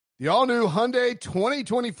The all-new Hyundai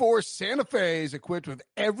 2024 Santa Fe is equipped with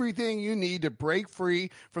everything you need to break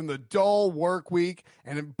free from the dull work week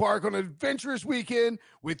and embark on an adventurous weekend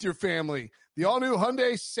with your family. The all-new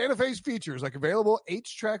Hyundai Santa Fe's features like available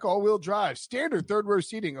H-Track all-wheel drive, standard third-row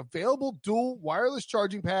seating, available dual wireless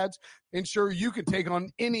charging pads, ensure you can take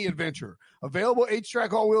on any adventure. Available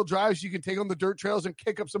H-Track all-wheel drives, you can take on the dirt trails and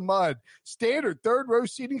kick up some mud. Standard third-row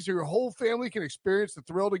seating so your whole family can experience the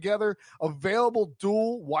thrill together. Available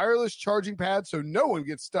dual wireless charging pads so no one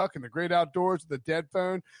gets stuck in the great outdoors with a dead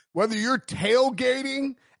phone. Whether you're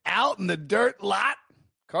tailgating out in the dirt lot,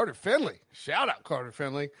 Carter Finley, shout out Carter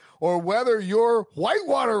Finley, or whether you're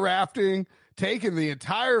whitewater rafting, taking the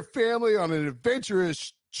entire family on an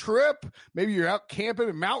adventurous trip, maybe you're out camping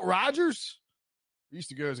in Mount Rogers. I used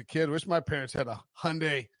to go as a kid. Wish my parents had a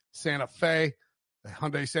Hyundai Santa Fe. The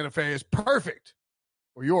Hyundai Santa Fe is perfect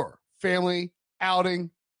for your family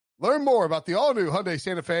outing. Learn more about the all-new Hyundai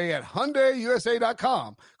Santa Fe at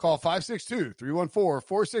HyundaiUSA.com. Call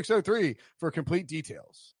 562-314-4603 for complete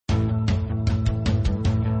details.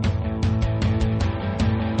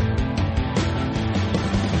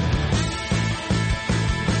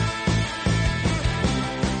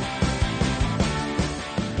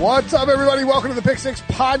 What's up, everybody? Welcome to the Pick Six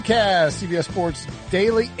Podcast, CBS Sports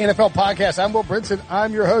Daily NFL Podcast. I'm Will Brinson.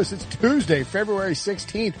 I'm your host. It's Tuesday, February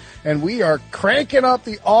 16th, and we are cranking up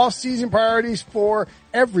the off-season priorities for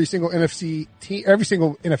every single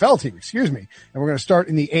NFL team, And we're going to start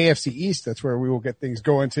in the AFC East. That's where we will get things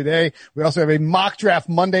going today. We also have a Mock Draft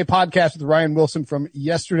Monday podcast with Ryan Wilson from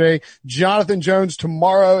yesterday, Jonathan Jones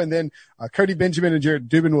tomorrow, and then Cody Benjamin and Jared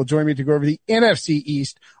Dubin will join me to go over the NFC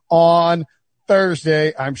East on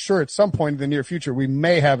Thursday. I'm sure at some point in the near future, we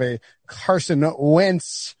may have a Carson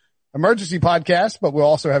Wentz emergency podcast, but we'll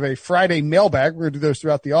also have a Friday mailbag. We're going to do those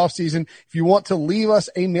throughout the offseason. If you want to leave us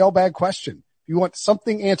a mailbag question, if you want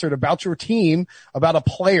something answered about your team, about a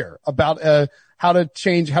player, about how to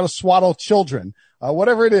swaddle children,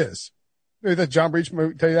 whatever it is, maybe that John Breach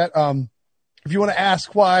might tell you that. If you want to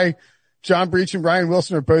ask why John Breach and Ryan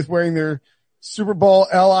Wilson are both wearing their Super Bowl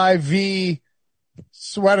LIV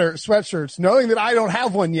sweatshirts, knowing that I don't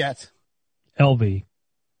have one yet. LV.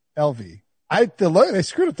 They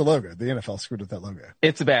screwed up the logo. The NFL screwed up that logo.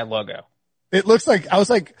 It's a bad logo. It looks like,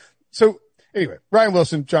 so anyway, Ryan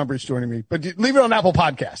Wilson, John Breach joining me, but leave it on Apple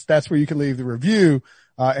Podcasts. That's where you can leave the review,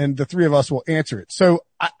 and the three of us will answer it. So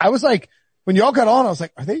I was like, when y'all got on, I was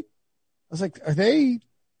like, are they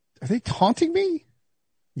taunting me?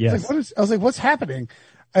 Yes. I was like, what's happening?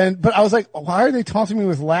 But I was like, why are they taunting me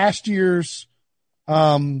with last year's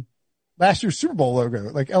Super Bowl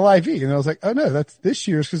logo, like LIV? And I was like, oh no, that's this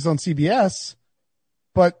year's because it's on CBS,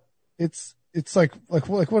 but it's like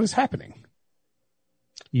what is happening?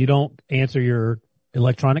 You don't answer your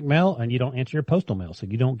electronic mail and you don't answer your postal mail, so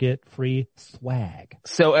you don't get free swag.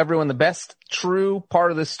 So everyone, the best true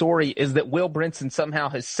part of the story is that Will Brinson somehow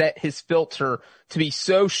has set his filter to be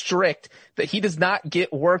so strict that he does not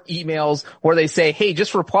get work emails where they say, hey,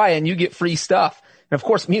 just reply and you get free stuff. And of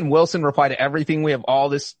course, me and Wilson reply to everything. We have all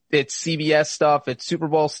this, it's CBS stuff, it's Super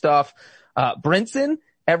Bowl stuff. Brinson,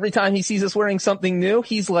 every time he sees us wearing something new,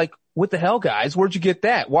 he's like, what the hell, guys? Where'd you get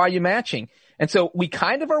that? Why are you matching? And so we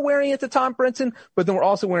kind of are wearing it to Tom Brinson, but then we're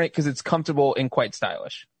also wearing it because it's comfortable and quite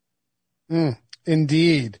stylish.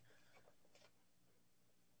 Indeed.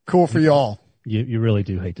 Cool for y'all. You really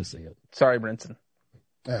do hate to see it. Sorry, Brinson.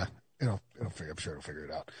 Yeah, I'm sure it'll figure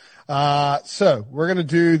it out. So we're going to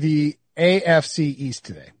do the AFC East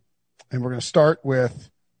today, and we're going to start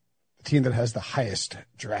with the team that has the highest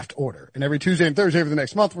draft order. And every Tuesday and Thursday for the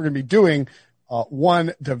next month, we're going to be doing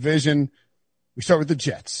one division. We start with the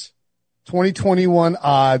Jets. 2021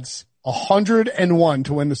 odds, 101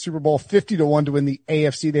 to win the Super Bowl, 50-1 to win the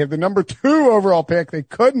AFC. They have the number 2 overall pick. They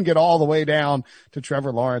couldn't get all the way down to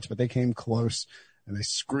Trevor Lawrence, but they came close, and they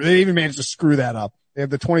even managed to screw that up. They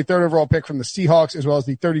have the 23rd overall pick from the Seahawks, as well as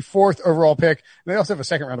the 34th overall pick. And they also have a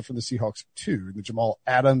second rounder from the Seahawks, too, the Jamal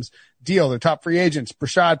Adams deal. Their top free agents,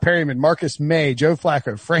 Brashad Perryman, Marcus May, Joe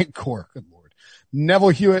Flacco, Frank Gore, good Lord, Neville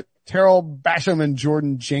Hewitt, Terrell Basham, and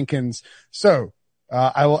Jordan Jenkins. So,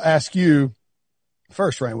 I will ask you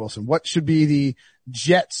first, Ryan Wilson, what should be the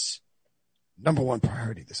Jets' number one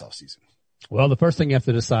priority this offseason? Well, the first thing you have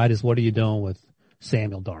to decide is what are you doing with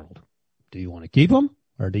Samuel Darnold? Do you want to keep him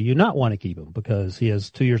or do you not want to keep him? Because he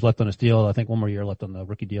has 2 years left on his deal. I think 1 more year left on the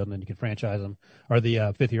rookie deal, and then you can franchise him, or the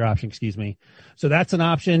 5th-year option, excuse me. So that's an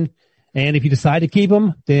option. And if you decide to keep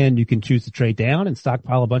him, then you can choose to trade down and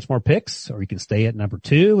stockpile a bunch more picks, or you can stay at number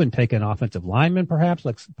 2 and take an offensive lineman, perhaps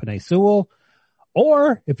like Penei Sewell.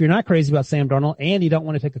 Or if you're not crazy about Sam Darnold and you don't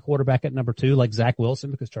want to take a quarterback at number 2 like Zach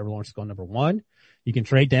Wilson because Trevor Lawrence is going number 1, you can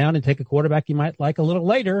trade down and take a quarterback you might like a little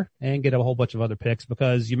later and get a whole bunch of other picks,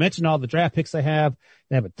 because you mentioned all the draft picks they have.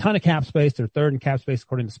 They have a ton of cap space. They're third in cap space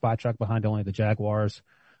according to Spot Track, behind only the Jaguars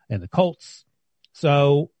and the Colts.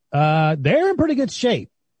 So they're in pretty good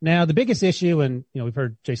shape. Now, the biggest issue, and we've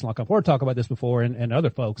heard Jason LaConfort talk about this before, and other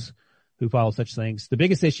folks who follow such things, the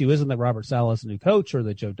biggest issue isn't that Robert Saleh is the new coach or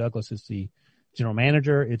that Joe Douglas is the general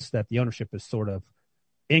manager. It's that the ownership is sort of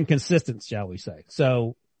inconsistent, shall we say.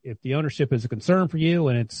 So if the ownership is a concern for you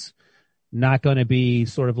and it's not going to be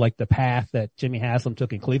sort of like the path that Jimmy Haslam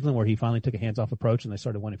took in Cleveland, where he finally took a hands-off approach and they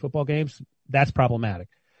started winning football games, that's problematic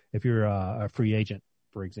if you're a free agent,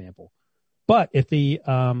 for example. But if the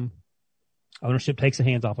ownership takes a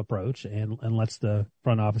hands-off approach and lets the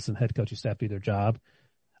front office and head coaching staff do their job,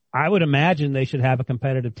 I would imagine they should have a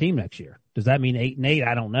competitive team next year. Does that mean 8-8?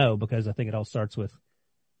 I don't know, because I think it all starts with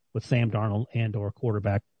Sam Darnold and or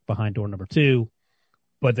quarterback behind door number 2.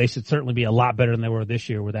 But they should certainly be a lot better than they were this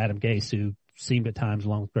year with Adam Gase, who seemed at times,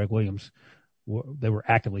 along with Greg Williams, they were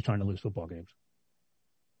actively trying to lose football games.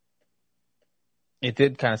 It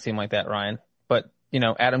did kind of seem like that, Ryan. But,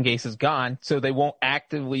 Adam Gase is gone, so they won't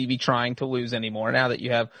actively be trying to lose anymore now that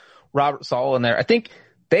you have Robert Saleh in there. I think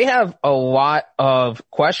they have a lot of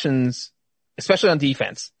questions, especially on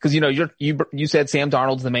defense, because you said Sam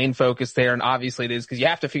Darnold's the main focus there, and obviously it is, because you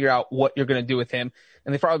have to figure out what you're going to do with him.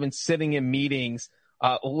 And they've probably been sitting in meetings.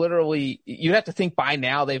 Literally, you have to think by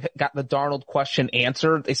now they've got the Darnold question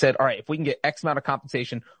answered. They said, all right, if we can get X amount of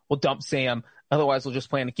compensation, we'll dump Sam. Otherwise, we'll just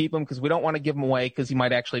plan to keep him, because we don't want to give him away because he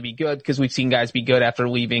might actually be good, because we've seen guys be good after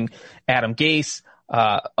leaving Adam Gase.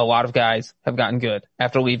 A lot of guys have gotten good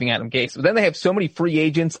after leaving Adam Gase. But then they have so many free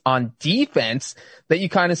agents on defense that you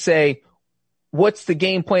kind of say, what's the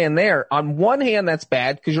game plan there? On one hand, that's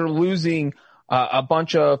bad because you're losing a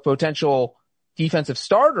bunch of potential defensive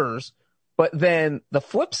starters. But then the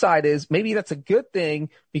flip side is maybe that's a good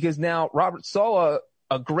thing, because now Robert Saleh,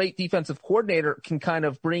 a great defensive coordinator, can kind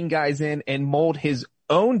of bring guys in and mold his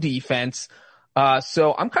own defense.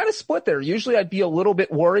 So I'm kind of split there. Usually I'd be a little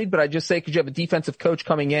bit worried, but I just say, because you have a defensive coach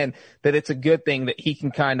coming in, that it's a good thing that he can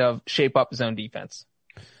kind of shape up his own defense.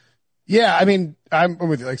 Yeah. I mean, I'm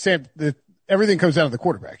with you. Like Sam, everything comes down to the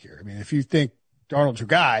quarterback here. I mean, if you think Darnold's your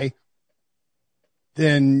guy,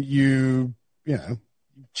 then you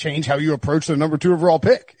change how you approach the number 2 overall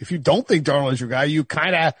pick. If you don't think Darnold is your guy, you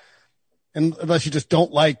kind of, unless you just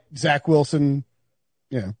don't like Zach Wilson,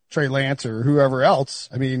 Trey Lance or whoever else,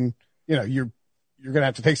 I mean, you're going to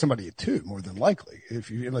have to take somebody at 2 more than likely,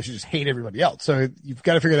 unless you just hate everybody else. So you've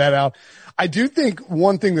got to figure that out. I do think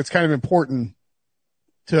one thing that's kind of important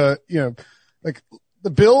to, like the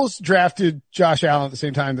Bills drafted Josh Allen at the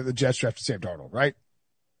same time that the Jets drafted Sam Darnold, right?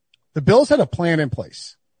 The Bills had a plan in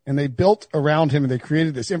place, and they built around him, and they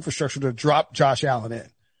created this infrastructure to drop Josh Allen in.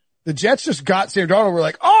 The Jets just got Sam Darnold. We're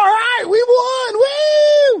like, all right, we won,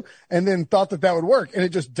 woo! And then thought that would work, and it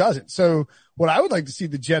just doesn't. So what I would like to see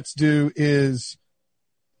the Jets do is,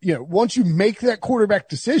 once you make that quarterback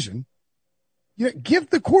decision, give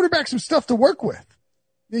the quarterback some stuff to work with.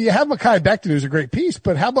 You have Mekhi Becton, who's a great piece,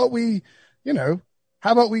 but how about we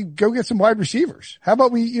go get some wide receivers? How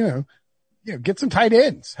about we, get some tight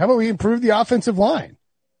ends? How about we improve the offensive line?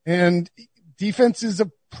 And defense is a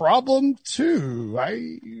problem too. I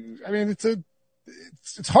mean,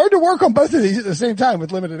 it's hard to work on both of these at the same time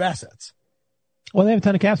with limited assets. Well, they have a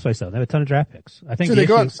ton of cap space though. They have a ton of draft picks. I think so they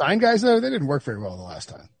go out and sign guys though. They didn't work very well the last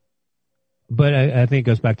time. But I think it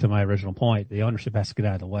goes back to my original point. The ownership has to get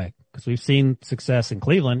out of the way, because we've seen success in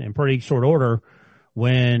Cleveland in pretty short order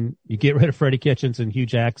when you get rid of Freddie Kitchens and Hugh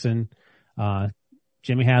Jackson.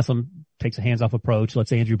 Jimmy Haslam takes a hands-off approach,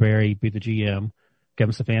 lets Andrew Berry be the GM,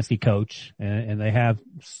 Kevin Stefanski coach, and they have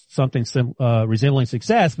something resembling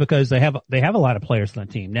success because they have a lot of players on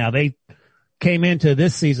the team. Now, they came into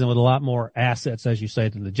this season with a lot more assets, as you say,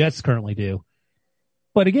 than the Jets currently do.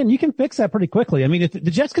 But again, you can fix that pretty quickly. I mean, if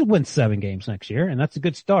the Jets could win 7 games next year, and that's a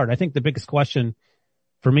good start. I think the biggest question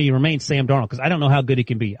for me remains Sam Darnold, because I don't know how good he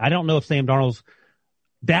can be. I don't know if Sam Darnold's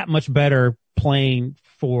that much better playing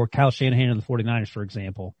for Kyle Shanahan and the 49ers, for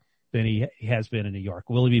example, than he has been in New York.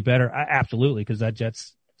 Will he be better? Absolutely, because that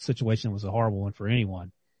Jets situation was a horrible one for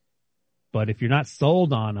anyone. But if you're not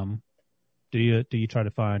sold on him, do you try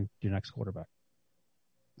to find your next quarterback?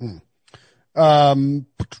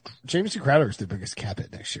 Jamison Crowder is the biggest cap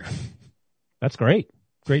hit next year. That's great.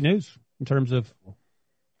 Great news in terms of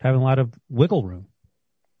having a lot of wiggle room.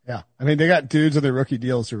 Yeah. I mean, they got dudes on their rookie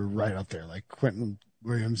deals who are right up there, like Quentin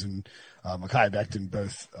Williams and Mekhi Becton,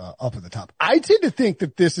 both up at the top. I tend to think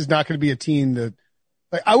that this is not going to be a team that,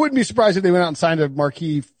 like, I wouldn't be surprised if they went out and signed a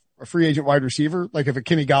free agent wide receiver, like if a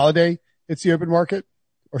Kenny Golladay hits the open market.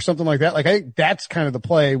 or something like that. Like, I think that's kind of the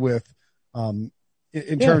play with,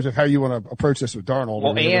 in terms of how you want to approach this with Darnold.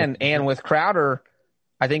 Well, and with Crowder,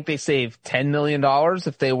 I think they save $10 million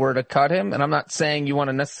if they were to cut him. And I'm not saying you want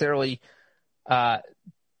to necessarily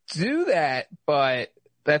do that, but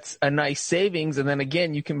that's a nice savings. And then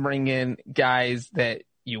again, you can bring in guys that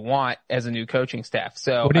you want as a new coaching staff.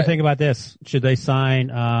 So what do you think about this? Should they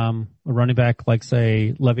sign a running back like,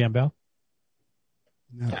 say, Le'Veon Bell?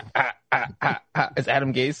 No. Is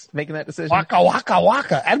Adam Gase making that decision? Waka, waka,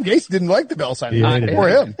 waka. Adam Gase didn't like the Bell signing for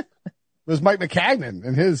him. It was Mike McCagnon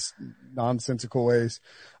and his nonsensical ways.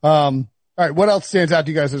 All right. What else stands out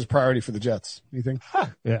to you guys as a priority for the Jets? Anything?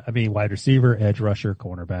 Yeah. I mean, wide receiver, edge rusher,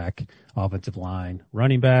 cornerback, offensive line,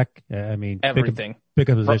 running back. I mean, everything. Pick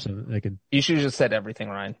a position. They could. You should have just said everything,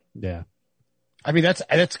 Ryan. Yeah. I mean,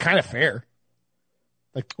 that's kind of fair.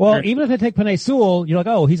 Like, well, even if they take Penei Sewell, you're like,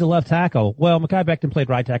 oh, he's a left tackle. Well, Mekhi Becton played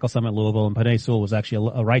right tackle some at Louisville, and Penei Sewell was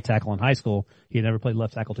actually a right tackle in high school. He never played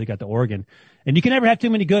left tackle until he got to Oregon. And you can never have too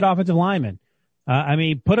many good offensive linemen. I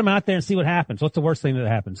mean, put him out there and see what happens. What's the worst thing that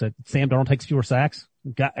happens? That Sam Darnold takes fewer sacks?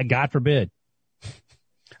 God forbid.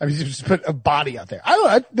 I mean, you just put a body out there. I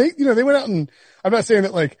don't know. They went out and I'm not saying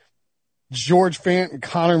that like George Fant and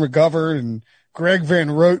Connor McGovern and Greg Van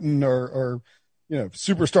Roten or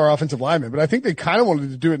superstar offensive linemen, but I think they kind of wanted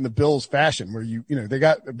to do it in the Bills fashion where they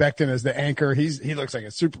got Becton as the anchor. He looks like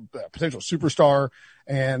a potential superstar.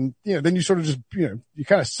 And, then you sort of just, you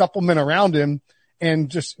kind of supplement around him and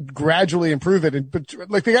just gradually improve it. But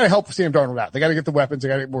like they got to help Sam Darnold out. They got to get the weapons. They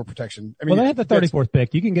got to get more protection. I mean, well, they have the 34th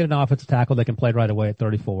pick. You can get an offensive tackle that can play right away at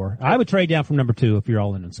 34. I would trade down from number 2 if you're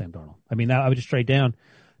all in on Sam Darnold. I mean, I would just trade down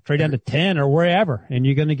to 10 or wherever, and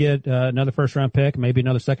you're going to get another first round pick, maybe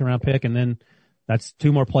another second round pick, and then that's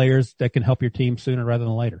 2 more players that can help your team sooner rather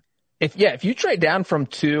than later. If you trade down from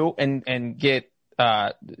 2 and get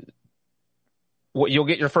you'll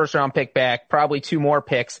get your first round pick back, probably 2 more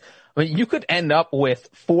picks. I mean, you could end up with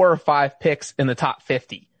 4 or 5 picks in the top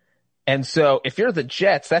 50. And so if you're the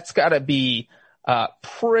Jets, that's got to be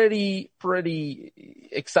pretty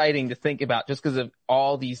exciting to think about just because of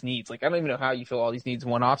all these needs. Like, I don't even know how you fill all these needs in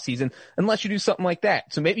one off season unless you do something like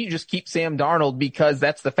that. So maybe you just keep Sam Darnold because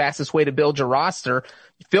that's the fastest way to build your roster,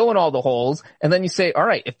 fill in all the holes. And then you say, all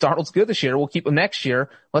right, if Darnold's good this year, we'll keep him next year.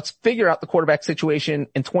 Let's figure out the quarterback situation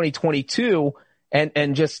in 2022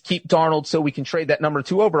 and just keep Darnold so we can trade that number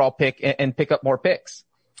 2 overall pick and pick up more picks.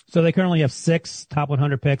 So they currently have 6 top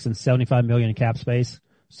 100 picks and $75 million in cap space.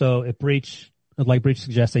 So if like Breach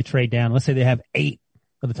suggests, they trade down. Let's say they have 8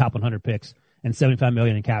 of the top 100 picks and $75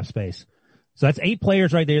 million in cap space. So that's 8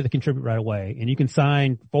 players right there that contribute right away. And you can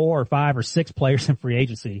sign 4 or 5 or 6 players in free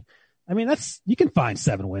agency. I mean, you can find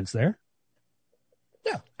 7 wins there.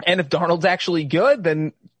 Yeah. And if Darnold's actually good,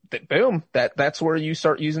 then boom, that's where you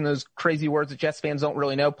start using those crazy words that Jets fans don't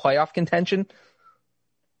really know. Playoff contention.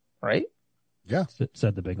 Right? Yeah.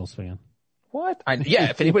 Said the Bengals fan. What?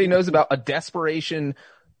 If anybody knows about a desperation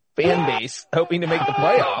fan base hoping to make the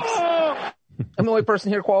playoffs, I'm the only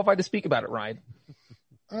person here qualified to speak about it, Ryan.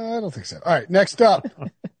 I don't think so. All right. Next up,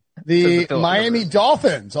 the Miami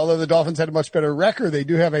Dolphins. Although the Dolphins had a much better record, they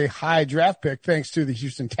do have a high draft pick thanks to the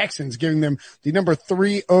Houston Texans giving them the number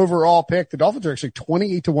 3 overall pick. The Dolphins are actually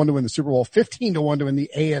 28-1 to win the Super Bowl, 15-1 to win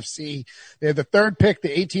the AFC. They have the 3rd pick, the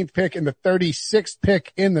 18th pick, and the 36th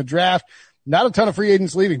pick in the draft. Not a ton of free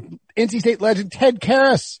agents leaving. NC State legend Ted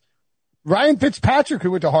Karras, Ryan Fitzpatrick,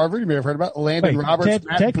 who went to Harvard, you may have heard about, Landon Roberts,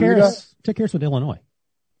 Ted Karras with Illinois.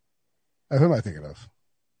 Who am I thinking of?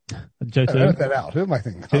 Joe I wrote that out. Who am I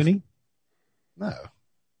thinking of? Tooney? No.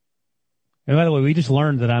 And by the way, we just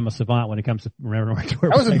learned that I'm a savant when it comes to remembering where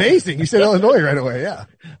that was amazing. You said Illinois right away, yeah.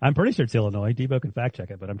 I'm pretty sure it's Illinois. Debo can fact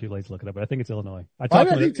check it, but I'm too lazy to look it up. But I think it's Illinois. Why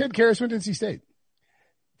did I think Ted Karras went to NC State?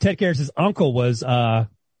 Ted Karras' uncle was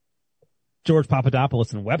George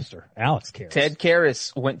Papadopoulos in Webster. Alex Karras. Ted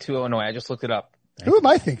Karras went to Illinois. I just looked it up. Who am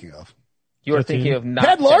I thinking of? You are thinking of not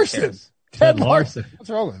Ted Larson. Ted Larson. What's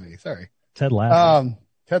wrong with me? Sorry. Ted Larson.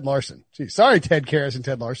 Ted Larson. Gee, sorry, Ted Karras and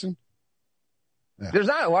Ted Larson. Yeah. There's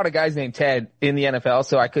not a lot of guys named Ted in the NFL,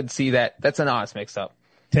 so I could see that. That's an honest mix-up.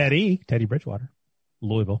 Teddy Bridgewater,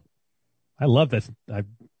 Louisville. I love this.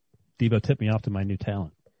 Debo tipped me off to my new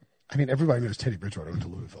talent. I mean, everybody knows Teddy Bridgewater went to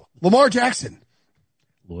Louisville. Lamar Jackson.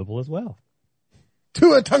 Louisville as well.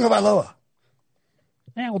 Tua Tagovailoa.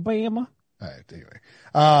 Alabama. All right,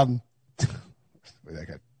 anyway.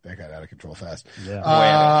 That got out of control fast.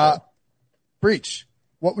 Yeah. Breach,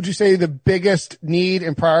 what would you say the biggest need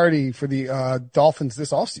and priority for the Dolphins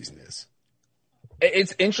this offseason is?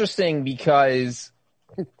 It's interesting because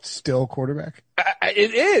Still quarterback.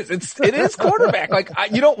 It is quarterback. Like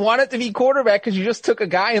you don't want it to be quarterback because you just took a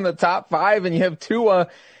guy in the top 5 and you have Tua.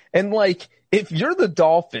 And like, if you're the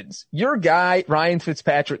Dolphins, your guy, Ryan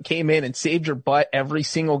Fitzpatrick, came in and saved your butt every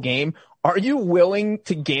single game. Are you willing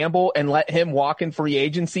to gamble and let him walk in free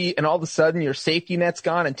agency and all of a sudden your safety net's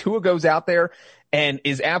gone and Tua goes out there and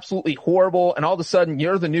is absolutely horrible and all of a sudden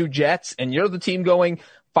you're the new Jets and you're the team going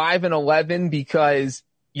 5-11 because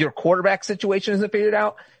your quarterback situation isn't figured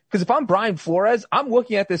out? Because if I'm Brian Flores, I'm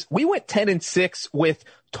looking at this. We went 10-6 with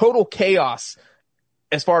total chaos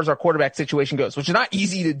as far as our quarterback situation goes, which is not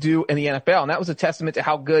easy to do in the NFL. And that was a testament to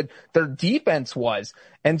how good their defense was.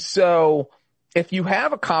 And so if you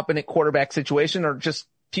have a competent quarterback situation or just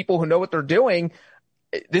people who know what they're doing,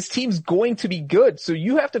 this team's going to be good. So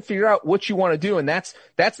you have to figure out what you want to do. And that's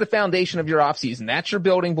the foundation of your offseason. That's your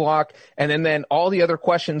building block. And then all the other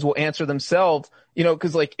questions will answer themselves, you know,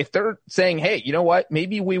 cause like if they're saying, hey, you know what,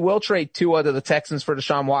 maybe we will trade Tua to the Texans for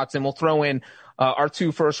Deshaun Watson. We'll throw in our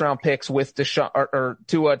 2 first-round picks with Deshaun or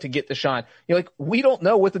Tua to get Deshaun. You're like, we don't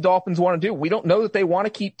know what the Dolphins want to do. We don't know that they want to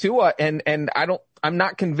keep Tua. And I'm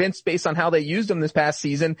not convinced based on how they used him this past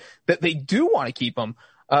season that they do want to keep him.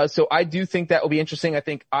 So I do think that will be interesting. I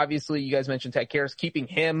think obviously you guys mentioned Ted Karras, keeping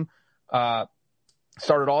him,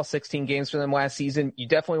 started all 16 games for them last season. You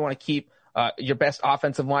definitely want to keep, your best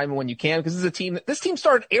offensive lineman when you can, because this team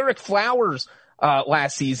started Eric Flowers,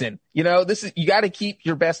 last season. You know, you got to keep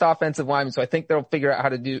your best offensive lineman. So I think they'll figure out how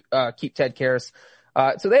to keep Ted Karras.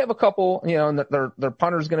 So they have a couple, you know, and their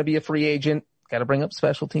punter is going to be a free agent. Got to bring up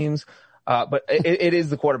special teams. But it is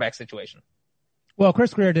the quarterback situation. Well,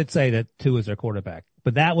 Chris Greer did say that Tua is their quarterback,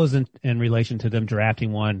 but that wasn't in relation to them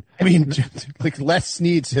drafting one. I mean, like Les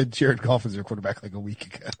Snead said Jared Goff is their quarterback like a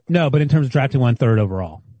week ago. No, but in terms of drafting one third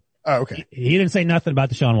overall. Oh, okay. He didn't say nothing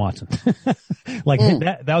about Deshaun Watson.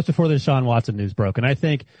 That was before the Deshaun Watson news broke. And I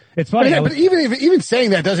think it's funny. But even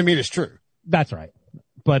saying that doesn't mean it's true. That's right.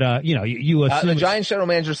 But, you know, you assume the Giants general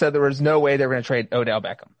manager said there was no way they were going to trade Odell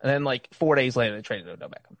Beckham. And then like 4 days later, they traded Odell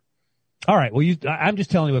Beckham. All right. Well, I'm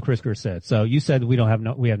just telling you what Chris Greer said. So you said we have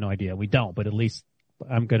no idea. We don't, but at least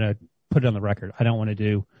I'm going to put it on the record. I don't want to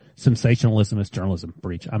do sensationalism as journalism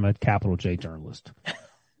breach. I'm a capital J journalist.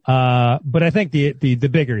 But I think the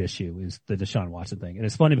bigger issue is the Deshaun Watson thing. And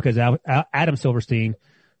it's funny because Adam Silverstein,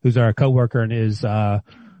 who's our coworker and is,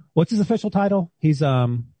 what's his official title? He's,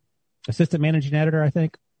 assistant managing editor, I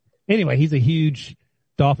think. Anyway, he's a huge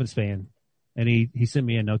Dolphins fan. And he sent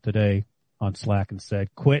me a note today on Slack and said,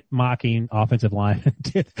 quit mocking offensive line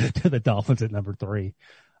to the Dolphins at number 3.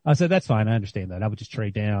 I said, that's fine. I understand that. I would just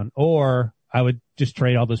trade down, or I would just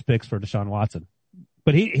trade all those picks for Deshaun Watson.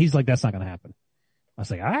 But he's like, that's not going to happen. I was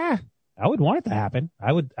like, I would want it to happen.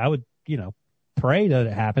 I would, you know, pray that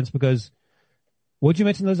it happens, because what'd you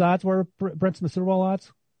mention those odds were, Brenton, the Super Bowl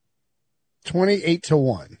odds?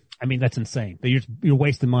 28-1. I mean, that's insane. You're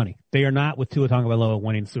wasting money. They are not with Tua Tagovailoa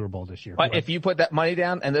winning the Super Bowl this year. But if you put that money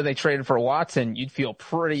down and then they traded for Watson, you'd feel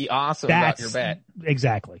pretty awesome about your bet.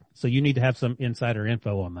 Exactly. So you need to have some insider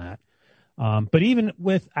info on that. But even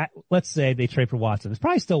with, let's say they trade for Watson, it's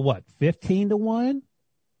probably still 15-1? Does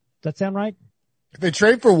that sound right? If they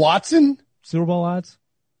trade for Watson? Super Bowl odds?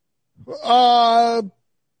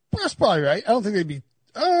 That's probably right. I don't think they'd be,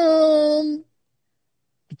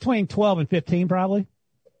 between 12 and 15 probably.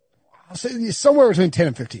 I'll say somewhere between 10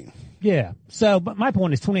 and 15. Yeah. So, but my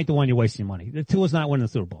point is 28-1, you're wasting money. The Tua's not winning the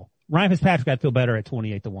Super Bowl. Ryan Fitzpatrick got to feel better at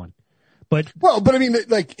 28-1. But I mean,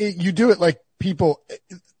 like, you do it like people,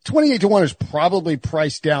 28-1 is probably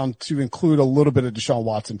priced down to include a little bit of Deshaun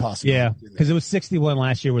Watson possibly. Yeah. Because it was 61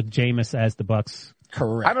 last year with Jameis as the Bucks.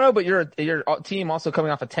 Correct. I don't know, but your team also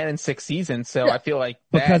coming off a 10-6 season. So yeah. I feel like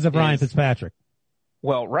because of Ryan Fitzpatrick.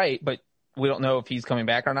 Well, right. But we don't know if he's coming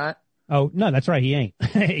back or not. Oh, no, that's right. He ain't.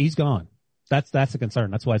 He's gone. That's a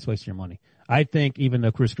concern. That's why it's wasting your money. I think even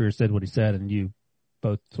though Chris Greer said what he said, and you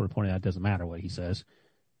both sort of pointed out it doesn't matter what he says,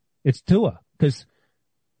 it's Tua. Because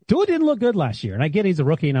Tua didn't look good last year. And I get he's a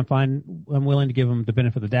rookie, and I'm willing to give him the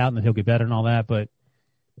benefit of the doubt and that he'll get better and all that. But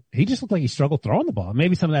he just looked like he struggled throwing the ball.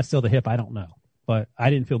 Maybe some of that's still the hip. I don't know. But I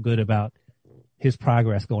didn't feel good about his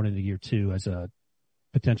progress going into year 2 as a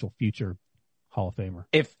potential future Hall of Famer.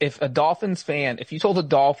 If a Dolphins fan, if you told the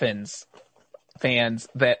Dolphins fans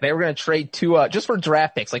that they were going to trade Tua just for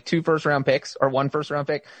draft picks, like 2 first-round picks or 1 first-round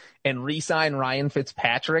pick, and re-sign Ryan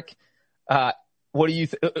Fitzpatrick, what do you?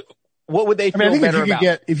 What would they feel better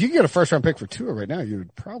about? If you could get a first-round pick for Tua right now, you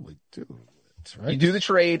would probably do it. Right? You do the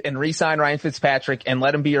trade and re-sign Ryan Fitzpatrick and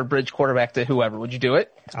let him be your bridge quarterback to whoever. Would you do it?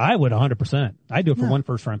 I would 100%. I'd do it for 1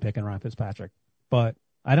 first-round pick and Ryan Fitzpatrick. But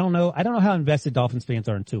I don't know how invested Dolphins fans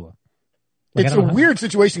are in Tua. Like, it's a weird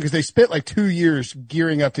situation because they spent like 2 years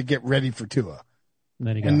gearing up to get ready for Tua.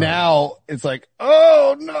 And now it's like,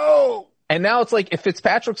 oh no. And now it's like, if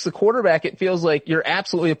Fitzpatrick's the quarterback, it feels like you're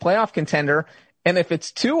absolutely a playoff contender. And if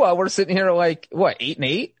it's Tua, we're sitting here like, what,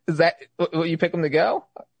 8-8? Is that what you pick them to go?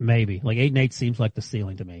 Maybe. Like 8-8 seems like the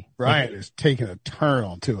ceiling to me. Bryant is taking a turn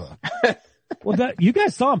on Tua. Well, you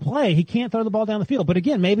guys saw him play. He can't throw the ball down the field. But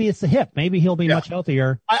again, maybe it's the hip. Maybe he'll be much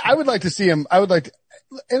healthier. I would like to see him. And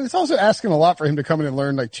it's also asking a lot for him to come in and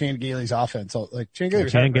learn like Chan Gailey's offense. Like Chan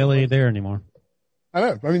Gailey ain't there anymore. I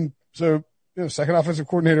know. I mean, so, second offensive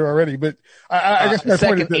coordinator already, but I guess my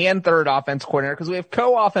second point is and third offensive coordinator, because we have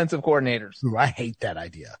co-offensive coordinators. Ooh, I hate that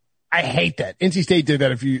idea. I hate that. NC State did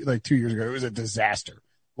that 2 years ago. It was a disaster.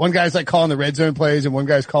 One guy's like calling the red zone plays and one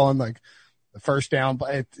guy's calling like the first down.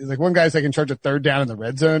 Like one guy's like in charge of third down in the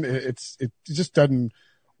red zone. It just doesn't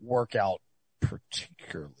work out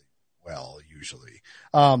particularly well usually.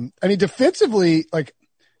 I mean, defensively, like,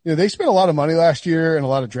 they spent a lot of money last year and a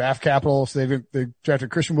lot of draft capital. So they drafted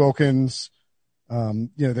Christian Wilkins.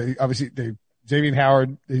 Xavier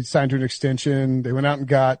Howard, they signed to an extension. They went out and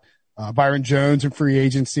got, Byron Jones in free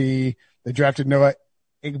agency. They drafted Noah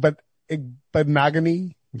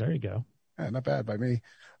Igbenogany. There you go. Not bad by me.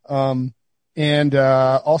 And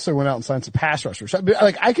also went out and signed some pass rushers.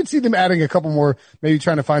 Like, I could see them adding a couple more, maybe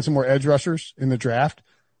trying to find some more edge rushers in the draft.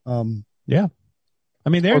 Yeah. I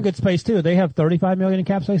mean, they're in good space too. They have $35 million in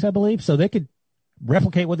cap space, I believe. So they could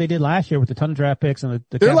replicate what they did last year with a ton of draft picks and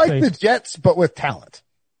the they're cap like space. the Jets, but with talent.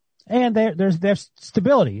 And there's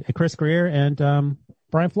stability at Chris Greer and,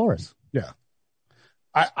 Brian Flores. Yeah.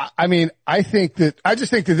 I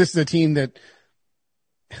just think that this is a team that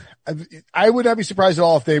I would not be surprised at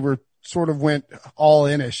all if they were sort of went all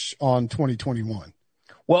in-ish on 2021.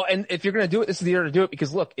 Well, and if you're going to do it, this is the year to do it,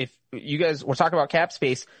 because look, if you guys were talking about cap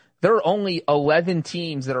space, there are only 11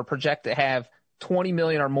 teams that are projected to have 20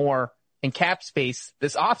 million or more in cap space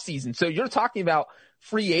this offseason. So you're talking about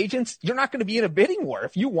free agents. You're not going to be in a bidding war.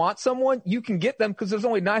 If you want someone, you can get them, because there's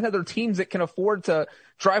only 9 other teams that can afford to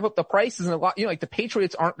drive up the prices. And a lot, like the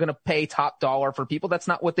Patriots aren't going to pay top dollar for people. That's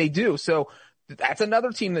not what they do. So that's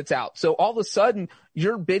another team that's out. So all of a sudden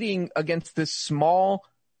you're bidding against this small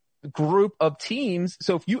group of teams.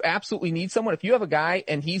 So if you absolutely need someone, if you have a guy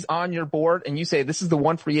and he's on your board and you say, this is the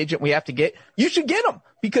one free agent we have to get, you should get him,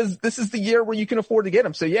 because this is the year where you can afford to get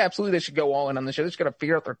him. So yeah, absolutely. They should go all in on this year. They just got to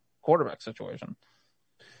figure out their quarterback situation.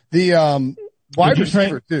 The, wide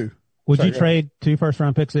receiver too. Would you trade 2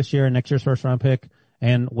 first-round picks this year and next year's first-round pick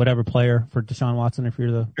and whatever player for Deshaun Watson if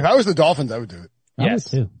I was the Dolphins, I would do it. I would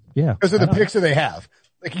too. Yeah. Because of the picks that they have.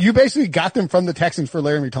 Like, you basically got them from the Texans for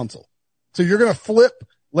Laramie Tunsil. So you're going to flip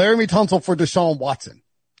Laramie Tunsil for Deshaun Watson.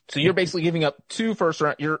 So you're basically giving up 2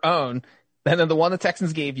 first-round, your own, and then the one the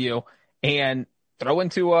Texans gave you, and throw in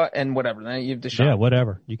Tua and whatever. Then you have Deshaun. Yeah,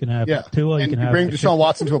 whatever. You can have Tua. And you can bring Deshaun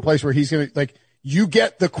Watson to a place where he's going to, like, you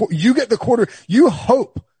get the quarter. You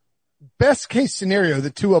hope, best case scenario,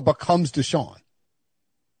 that Tua becomes Deshaun.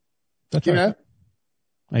 That's right.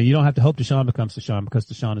 And you don't have to hope Deshaun becomes Deshaun, because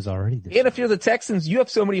Deshaun is already Deshaun. And if you're the Texans, you have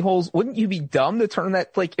so many holes. Wouldn't you be dumb to turn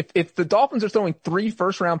that? Like, if the Dolphins are throwing 3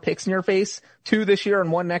 first-round picks in your face, 2 this year and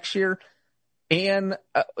 1 next year, and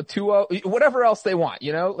 2, whatever else they want,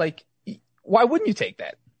 like, why wouldn't you take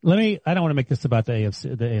that? I don't want to make this about the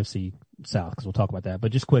AFC South, because we'll talk about that.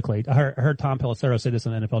 But just quickly, I heard Tom Pelissero say this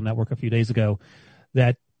on NFL Network a few days ago,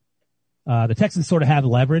 that the Texans sort of have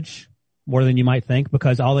leverage more than you might think,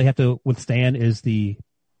 because all they have to withstand is the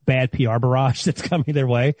bad PR barrage that's coming their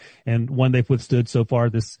way, and one they've withstood so far.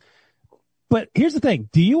 But here's the thing.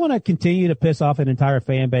 Do you want to continue to piss off an entire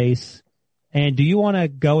fan base? And do you want to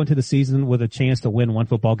go into the season with a chance to win 1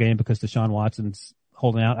 football game because Deshaun Watson's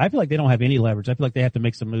holding out? I feel like they don't have any leverage. I feel like they have to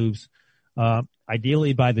make some moves,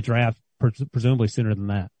 ideally by the draft, presumably sooner than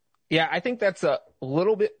that. Yeah, I think that's a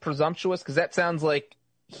little bit presumptuous, because that sounds like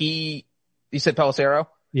you said Pelissero?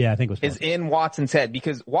 Yeah, I think it was. Is in Watson's head,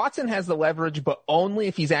 because Watson has the leverage, but only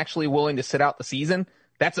if he's actually willing to sit out the season.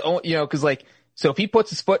 That's, because so if he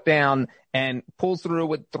puts his foot down and pulls through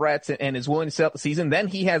with threats and is willing to sit out the season, then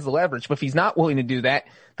he has the leverage. But if he's not willing to do that,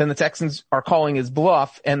 then the Texans are calling his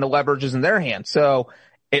bluff and the leverage is in their hands. So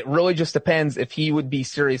it really just depends if he would be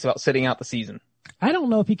serious about sitting out the season. I don't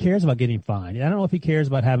know if he cares about getting fined. I don't know if he cares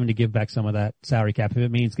about having to give back some of that salary cap if it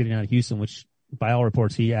means getting out of Houston, which by all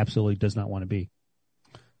reports he absolutely does not want to be.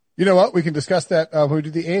 You know what? We can discuss that when we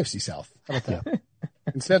do the AFC South. How about that?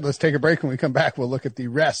 Instead, let's take a break. When we come back, we'll look at the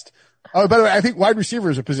rest. Oh, by the way, I think wide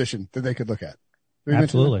receiver is a position that they could look at.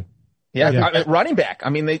 Absolutely. Yeah. Running back. I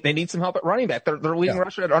mean, they need some help at running back. Their leading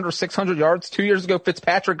rusher at under 600 yards. 2 years ago,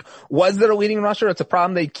 Fitzpatrick was their leading rusher. It's a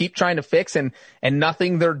problem they keep trying to fix, and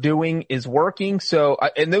nothing they're doing is working. So,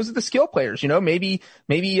 and those are the skill players, maybe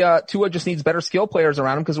Tua just needs better skill players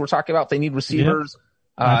around him, because we're talking about they need receivers,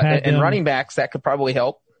 and running backs that could probably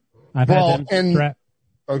help. Go ahead.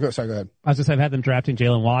 I was going to say I've had them drafting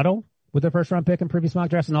Jalen Waddle with their first round pick in previous mock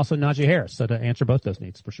drafts, and also Najee Harris. So to answer both those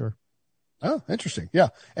needs for sure. Oh, interesting. Yeah.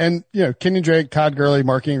 And, Kenyon Drake, Todd Gurley,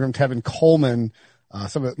 Mark Ingram, Tevin Coleman,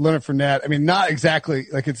 some of Leonard Fournette. I mean, not exactly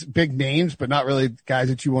like it's big names, but not really guys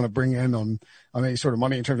that you want to bring in on any sort of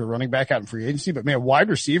money in terms of running back out in free agency. But man, wide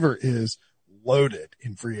receiver is loaded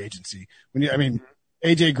in free agency.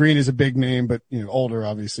 AJ Green is a big name, but older,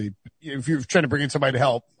 obviously. If you're trying to bring in somebody to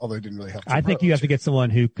help, although it didn't really help. I think you have to get someone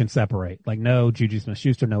who can separate. Like no Juju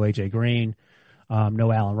Smith-Schuster, no AJ Green,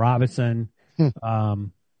 no Allen Robinson.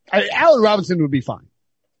 Allen Robinson would be fine.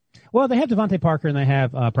 Well, they have Devontae Parker and they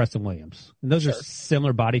have Preston Williams, and those are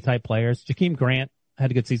similar body type players. Jakeem Grant had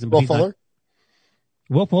a good season. Will Fuller.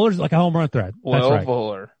 Will Fuller's like a home run threat. That's right.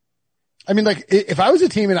 Fuller. I mean, like, if I was a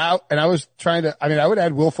team and I was trying to, I would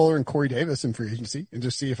add Will Fuller and Corey Davis in free agency and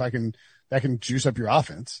just see if that can juice up your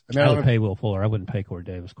offense. I would pay Will Fuller. I wouldn't pay Corey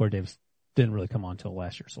Davis. Corey Davis didn't really come on until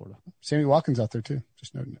last year, sort of. Sammy Watkins out there too.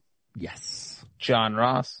 Just noting it. Yes. John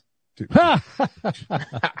Ross. Good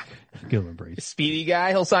one, Breeze. Speedy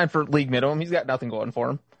guy. He'll sign for league minimum. He's got nothing going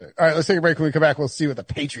for him. All right, let's take a break. When we come back, we'll see what the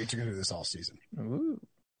Patriots are going to do this all season. Ooh.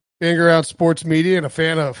 Being around sports media and a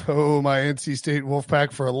fan of, my NC State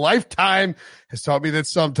Wolfpack for a lifetime has taught me that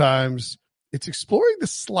sometimes it's exploring the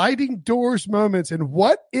sliding doors moments and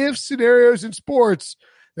what if scenarios in sports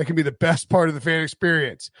that can be the best part of the fan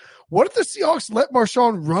experience. What if the Seahawks let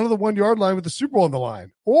Marshawn run to the 1 yard line with the Super Bowl on the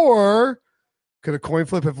line? Or could a coin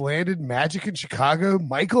flip have landed Magic in Chicago,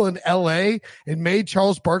 Michael in LA, and made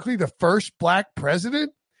Charles Barkley the first black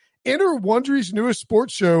president? Enter Wondery's newest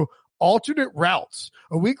sports show, Alternate Routes,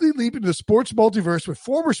 a weekly leap into the sports multiverse with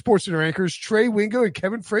former SportsCenter anchors Trey Wingo and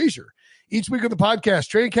Kevin Frazier. Each week on the podcast,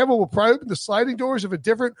 Trey and Kevin will pry open the sliding doors of a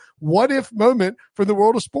different what-if moment from the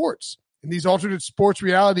world of sports. In these alternate sports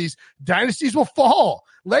realities, dynasties will fall,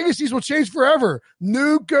 legacies will change forever,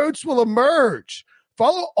 new GOATs will emerge.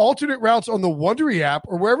 Follow Alternate Routes on the Wondery app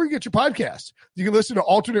or wherever you get your podcasts. You can listen to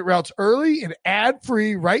Alternate Routes early and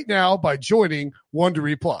ad-free right now by joining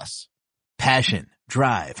Wondery Plus. Passion,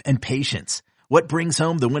 drive, and patience. What brings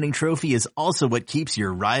home the winning trophy is also what keeps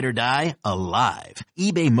your ride or die alive.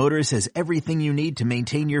 eBay Motors has everything you need to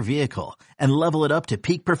maintain your vehicle and level it up to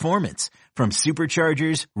peak performance, from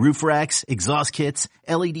superchargers, roof racks, exhaust kits,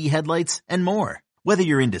 LED headlights, and more. Whether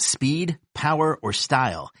you're into speed, power, or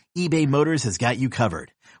style, eBay Motors has got you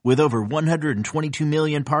covered. With over 122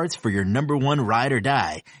 million parts for your number one ride or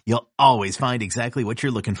die, you'll always find exactly what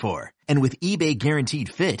you're looking for. And with eBay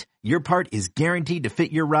Guaranteed Fit, your part is guaranteed to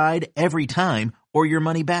fit your ride every time or your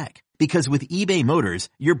money back. Because with eBay Motors,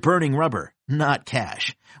 you're burning rubber, not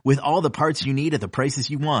cash. With all the parts you need at the prices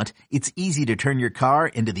you want, it's easy to turn your car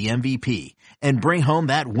into the MVP and bring home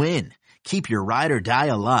that win. Keep your ride or die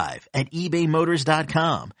alive at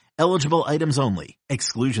ebaymotors.com. Eligible items only.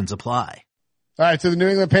 Exclusions apply. All right, so the New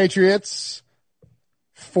England Patriots,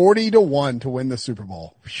 40-1 to win the Super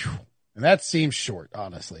Bowl. Whew. And that seems short,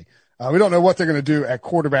 honestly. We don't know what they're going to do at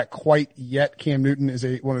quarterback quite yet. Cam Newton is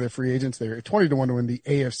one of their free agents. They're 20-1 to win the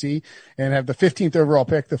AFC and have the 15th overall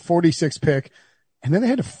pick, the 46th pick. And then they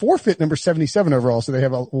had to forfeit number 77 overall, so they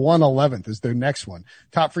have a 111th as their next one.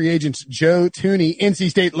 Top free agents, Joe Thuney, NC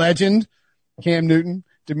State legend, Cam Newton,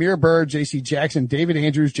 Demir Byrd, J.C. Jackson, David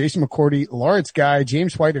Andrews, Jason McCourty, Lawrence Guy,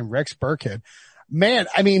 James White, and Rex Burkhead. Man,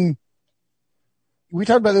 I mean, we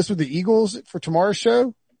talked about this with the Eagles for tomorrow's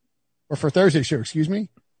show, or for Thursday's show, excuse me.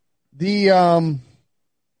 The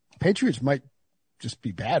Patriots might just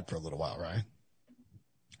be bad for a little while, right?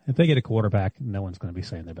 If they get a quarterback, no one's going to be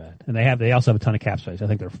saying they're bad. And they also have a ton of cap space. I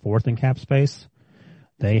think they're fourth in cap space.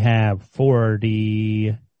 They have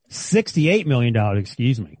 $68 million,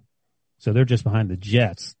 excuse me. So they're just behind the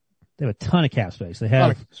Jets. They have a ton of cap space. They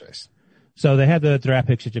have, so they have the draft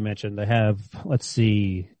picks that you mentioned. They have, let's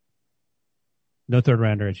see, no third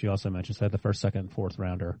rounder, as you also mentioned. So they have the first, second, fourth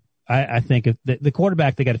rounder. I think if the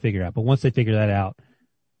quarterback they got to figure out, but once they figure that out,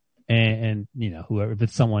 and you know, whoever, if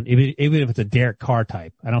it's someone, even if it's a Derek Carr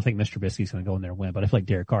type, I don't think Mr. Trubisky's going to go in there and win, but I feel like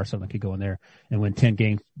Derek Carr, someone could go in there and win 10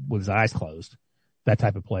 games with his eyes closed, that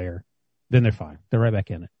type of player, then they're fine. They're right back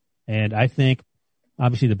in it. And I think,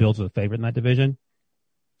 obviously, the Bills are the favorite in that division,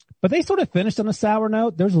 but they sort of finished on a sour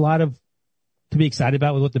note. There's a lot to be excited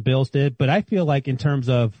about with what the Bills did, but I feel like in terms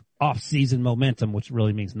of off-season momentum, which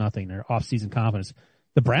really means nothing, or off-season confidence,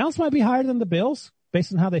 the Browns might be higher than the Bills.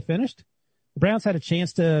 based on how they finished. The Browns had a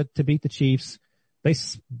chance to beat the Chiefs. They,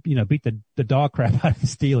 beat the dog crap out of the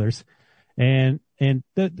Steelers. And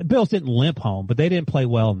the Bills didn't limp home, but they didn't play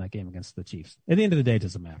well in that game against the Chiefs. At the end of the day, it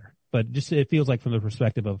doesn't matter. But just, it feels like from the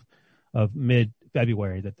perspective of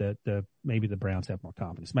mid-February that maybe the Browns have more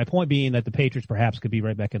confidence. My point being that the Patriots perhaps could be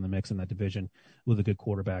right back in the mix in that division with a good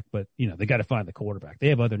quarterback, but they got to find the quarterback. They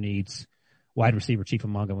have other needs. Wide receiver chief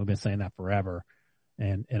among them. We've been saying that forever.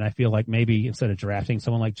 And I feel like maybe instead of drafting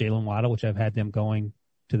someone like Jalen Waddle, which I've had them going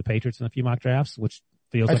to the Patriots in a few mock drafts, which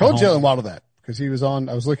feels I like told Jalen Waddle that because he was on,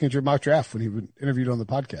 I was looking at your mock draft when he was interviewed on the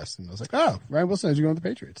podcast, and I was like, oh, Ryan Wilson, as you going to the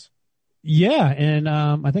Patriots. Yeah. And,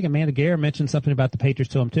 I think Amanda Gare mentioned something about the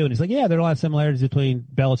Patriots to him too. And he's like, yeah, there are a lot of similarities between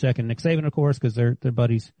Belichick and Nick Saban, of course, because they're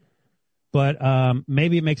buddies. But,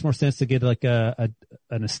 maybe it makes more sense to get like an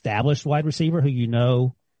established wide receiver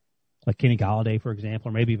who like Kenny Golladay, for example,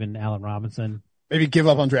 or maybe even Allen Robinson. Maybe give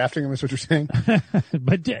up on drafting him is what you're saying.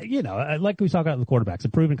 But, like we talk about the quarterbacks, a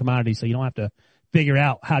proven commodity, so you don't have to figure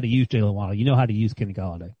out how to use Jalen Waddle. You know how to use Kenny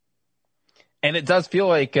Golladay. And it does feel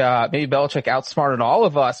like maybe Belichick outsmarted all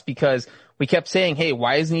of us because we kept saying, hey,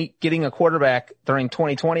 why isn't he getting a quarterback during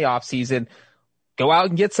 2020 offseason? Go out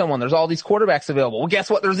and get someone. There's all these quarterbacks available. Well, guess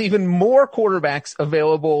what? There's even more quarterbacks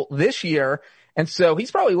available this year. And so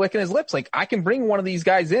he's probably licking his lips like, I can bring one of these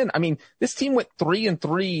guys in. I mean, this team went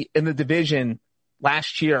 3-3 in the division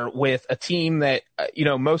last year with a team that,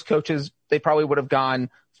 most coaches, they probably would have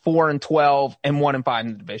gone 4-12 and 1-5 in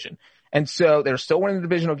the division. And so they're still winning the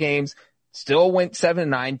divisional games, still went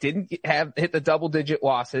 7-9, didn't hit the double digit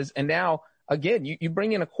losses. And now again, you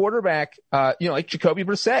bring in a quarterback, like Jacoby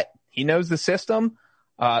Brissett. He knows the system.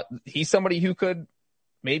 He's somebody who could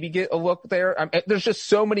maybe get a look there. There's just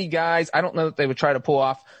so many guys. I don't know that they would try to pull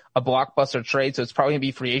off a blockbuster trade, so it's probably going to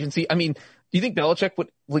be free agency. I mean, do you think Belichick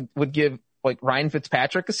would give like Ryan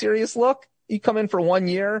Fitzpatrick a serious look? You come in for 1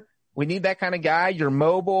 year. We need that kind of guy. You're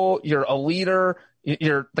mobile. You're a leader.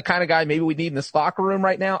 You're the kind of guy maybe we need in this locker room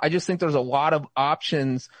right now. I just think there's a lot of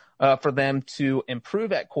options for them to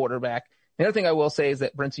improve at quarterback. The other thing I will say is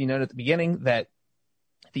that, Brinson, you noted at the beginning that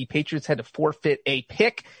the Patriots had to forfeit a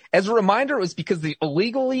pick. As a reminder, it was because they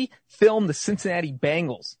illegally filmed the Cincinnati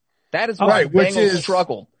Bengals. That is why the Bengals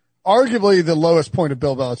struggled. Arguably the lowest point of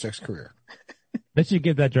Bill Belichick's career. They should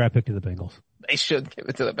give that draft pick to the Bengals. They should give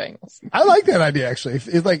it to the Bengals. I like that idea, actually.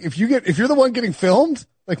 If you're the one getting filmed,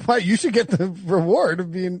 you should get the reward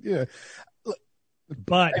of being,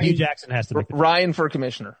 But Hugh Jackson has to make Ryan for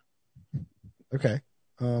commissioner. Okay.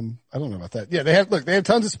 I don't know about that. Yeah, they have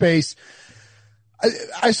tons of space.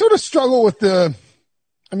 I sort of struggle with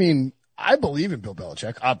I believe in Bill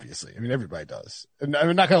Belichick, obviously. I mean, everybody does. And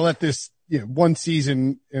I'm not going to let this, one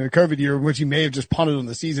season in a COVID year in which he may have just punted on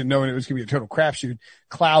the season knowing it was going to be a total crapshoot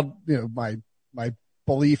cloud, my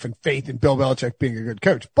belief and faith in Bill Belichick being a good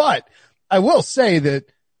coach. But I will say that,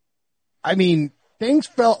 things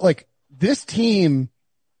felt like this team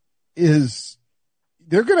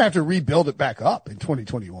they're going to have to rebuild it back up in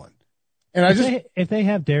 2021. And if they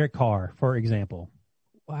have Derek Carr, for example,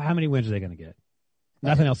 how many wins are they going to get?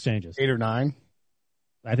 Nothing else changes. 8 or 9.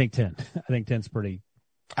 I think 10. I think 10's pretty.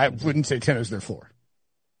 I wouldn't say 10 is their floor.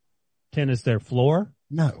 10 is their floor?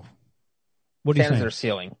 No. What do you 10 think? is their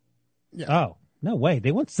ceiling. Yeah. Oh, no way.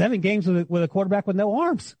 They won 7 games with a quarterback with no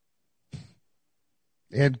arms.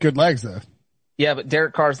 They had good legs, though. Yeah, but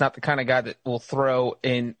Derek Carr is not the kind of guy that will throw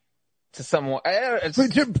in to someone. This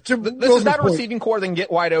is not a receiving core that can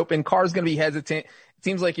get wide open. Carr's going to be hesitant. It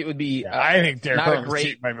seems like it would be I think Derek not Carr a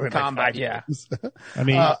great combat. Yeah.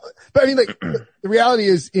 The reality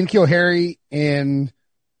is N'Keal Harry and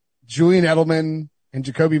Julian Edelman and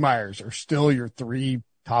Jacoby Myers are still your 3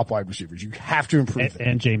 top wide receivers. You have to improve them.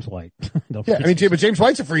 And James White. But James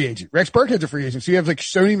White's a free agent. Rex Burkhead's a free agent. So you have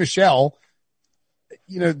Sony Michel.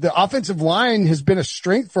 The offensive line has been a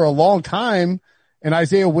strength for a long time. And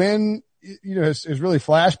Isaiah Wynn, has really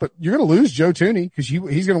flashed, but you're going to lose Joe Thuney because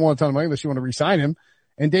he's going to want a ton of money unless you want to re-sign him.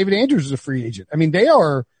 And David Andrews is a free agent. They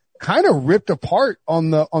are kind of ripped apart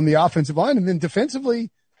on the offensive line. And then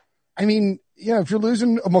defensively, if you're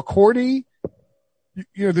losing a McCourty,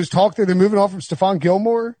 there's talk that they're moving off from Stephon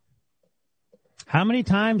Gilmore. How many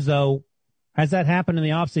times though has that happened in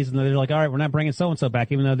the offseason that they're like, all right, we're not bringing so-and-so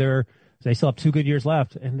back, even though they still have 2 good years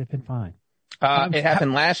left and they've been fine. It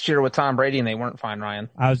happened last year with Tom Brady and they weren't fine,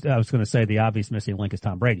 Ryan. I was going to say the obvious missing link is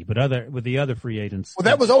Tom Brady, but with the other free agents. Well,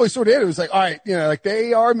 that was always sort of it. It was like, all right,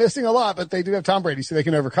 they are missing a lot, but they do have Tom Brady so they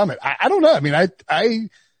can overcome it. I don't know.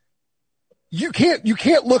 You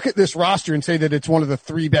can't look at this roster and say that it's one of the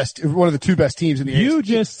 2 best teams in the AFC. You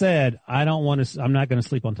just said, I'm not going to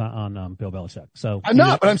sleep on Bill Belichick. So I'm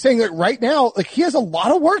not, but I'm saying that right now, he has a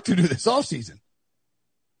lot of work to do this offseason.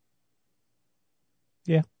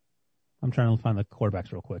 Yeah. I'm trying to find the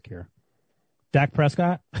quarterbacks real quick here. Dak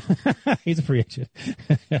Prescott, he's a free agent.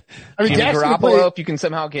 I mean, Jimmy Dak's gonna Garoppolo, play. if you can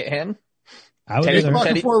somehow get him. I would Teddy- either, Mark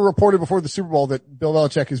Teddy- Lafleur reported before the Super Bowl that Bill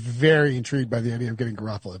Belichick is very intrigued by the idea of getting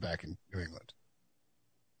Garoppolo back in New England.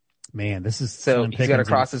 man, this is So Slim he's got to Pickens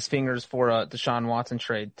cross his fingers for a Deshaun Watson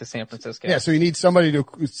trade to San Francisco. Yeah, so he needs somebody to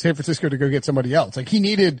San Francisco to go get somebody else. Like he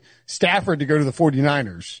needed Stafford to go to the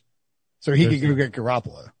 49ers so he could go get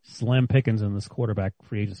Garoppolo. Slim Pickens in this quarterback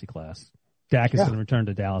free agency class. Dak is Yeah. going to return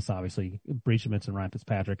to Dallas, obviously. Breach Schmitz and Ryan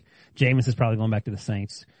Fitzpatrick. Jameis is probably going back to the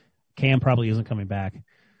Saints. Cam probably isn't coming back.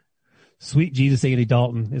 Sweet Jesus, Andy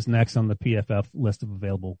Dalton is next on the PFF list of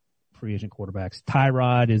available free agent quarterbacks.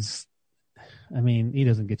 Tyrod is, I mean, he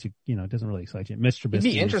doesn't get you, it doesn't really excite you. Mr. It'd Trubisky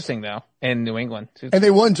be is- interesting though in New England. And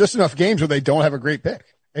they won just enough games where they don't have a great pick.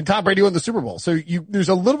 And Tom Brady won the Super Bowl. So there's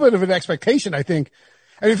a little bit of an expectation, I think.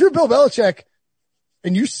 And if you're Bill Belichick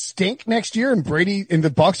and you stink next year and Brady and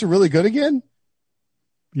the Bucs are really good again,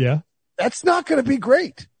 Yeah. that's not going to be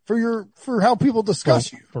great for how people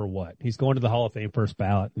discuss you. For what? He's going to the Hall of Fame first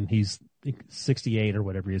ballot, and he's 68 or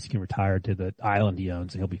whatever he is. He can retire to the island he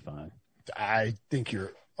owns, and he'll be fine. I think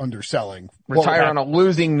you're underselling. Retire on a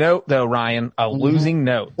losing note though, Ryan. A losing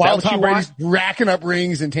note. Is While that what Tom you want? Brady's racking up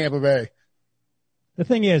rings in Tampa Bay. The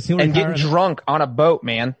thing is, he'll And retire. getting drunk on a boat,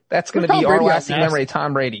 man. That's going to be Tom our Brady lasting outlasts- memory of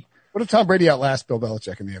Tom Brady. What if Tom Brady outlasts Bill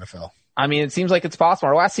Belichick in the NFL? I mean, it seems like it's possible.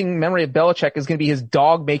 Our lasting memory of Belichick is going to be his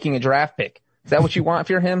dog making a draft pick. Is that what you want if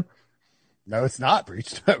you're him? No, it's not,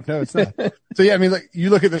 Breach. No, it's not. So yeah, I mean, like you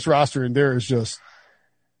look at this roster and there is just,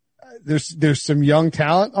 there's some young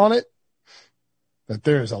talent on it, but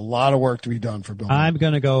there is a lot of work to be done for Bill. I'm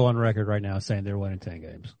going to go on record right now saying they're winning 10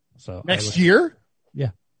 games. So Next year?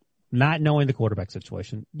 not knowing the quarterback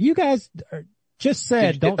situation. You guys just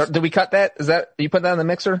said, Did we cut that? You put that in the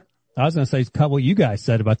mixer? I was going to say cut what you guys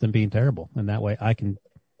said about them being terrible. And that way I can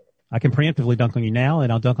preemptively dunk on you now and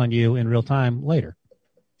I'll dunk on you in real time later.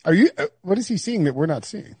 Are you, what is he seeing that we're not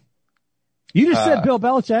seeing? You just said Bill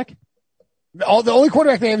Belichick. The only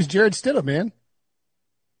quarterback they have is Jared Stidham, man.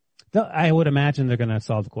 I would imagine they're going to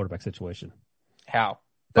solve the quarterback situation. How?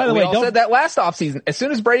 By the we way, all don't- said that last offseason. As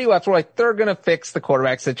soon as Brady left, we're like, they're going to fix the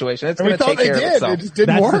quarterback situation. It's And we going to thought take they care of did. itself. It just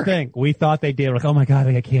didn't That's the work. thing. We thought they did. We're like, oh my God,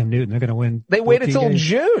 they got Cam Newton. They're going to win. They waited 14 till games.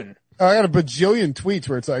 June. I got a bajillion tweets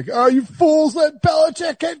where it's like, oh, you fools, let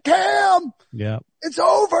Belichick get Cam. Yeah. It's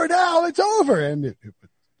over now. It's over. And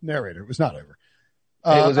narrator, it was not over.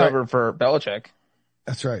 It was all right. over for Belichick.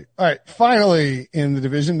 That's right. All right. Finally, in the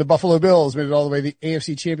division, the Buffalo Bills made it all the way to the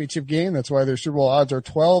AFC Championship game. That's why their Super Bowl odds are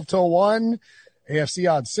 12-1.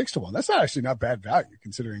 AFC odds 6-1. That's not bad value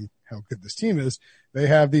considering how good this team is. They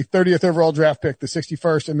have the 30th overall draft pick, the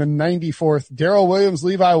 61st and the 94th. Darrell Williams,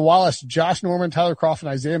 Levi Wallace, Josh Norman, Tyler Croft, and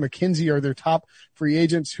Isaiah McKenzie are their top free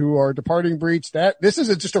agents who are departing. Breach. This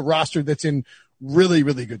is just a roster that's in really,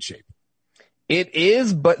 really good shape. It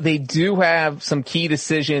is, but they do have some key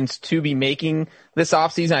decisions to be making this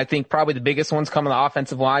offseason. I think probably the biggest one's come on the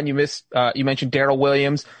offensive line. You mentioned Darrell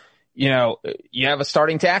Williams. You have a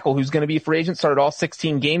starting tackle who's going to be a free agent, started all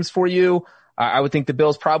 16 games for you. I would think the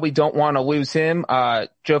Bills probably don't want to lose him.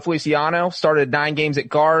 Joe Feliciano started 9 games at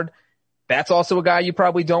guard. That's also a guy you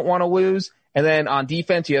probably don't want to lose. And then on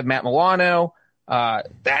defense, you have Matt Milano.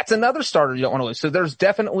 That's another starter you don't want to lose. So there's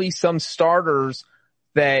definitely some starters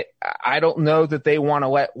that I don't know that they want to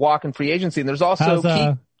let walk in free agency. And there's also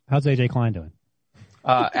how's AJ Klein doing?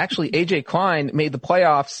 actually AJ Klein made the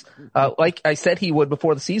playoffs, like I said he would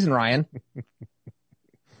before the season, Ryan.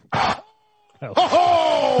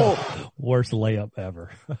 Worst layup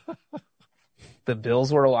ever. The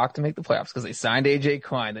Bills were a lock to make the playoffs because they signed AJ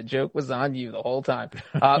Klein. The joke was on you the whole time.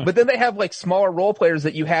 But then they have like smaller role players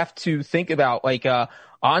that you have to think about, like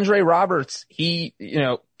Andre Roberts. He,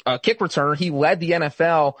 a kick returner. He led the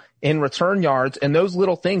NFL in return yards, and those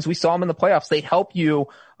little things, we saw him in the playoffs. They help you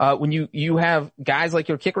when you have guys like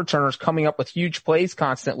your kick returners coming up with huge plays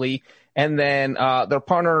constantly. And then their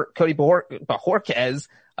punter Cody Bajorquez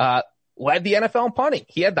led the NFL in punting.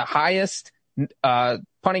 He had the highest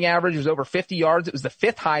punting average. It was over 50 yards. It was the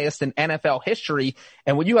 5th highest in NFL history.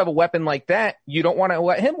 And when you have a weapon like that, you don't want to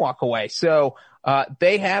let him walk away. So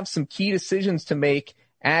they have some key decisions to make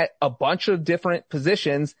at a bunch of different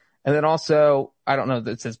positions. And then also, I don't know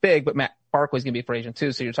that it's as big, but Matt Barkley's going to be a free agent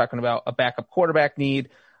too. So you're talking about a backup quarterback need,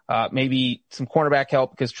 maybe some cornerback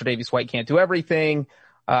help because Tre'Davious White can't do everything.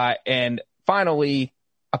 And finally,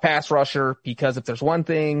 a pass rusher, because if there's one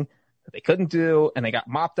thing that they couldn't do, and they got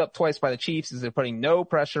mopped up twice by the Chiefs, is they're putting no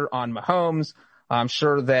pressure on Mahomes. I'm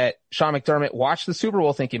sure that Sean McDermott watched the Super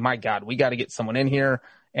Bowl thinking, my God, we got to get someone in here.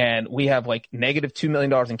 And we have like negative $2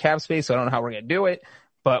 million in cap space. So I don't know how we're going to do it,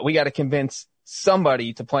 but we got to convince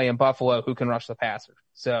somebody to play in Buffalo who can rush the passer.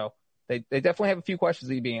 So they definitely have a few questions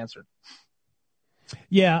that need to be answered.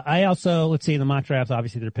 Yeah, I also, let's see, in the mock drafts,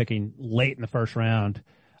 obviously they're picking late in the first round.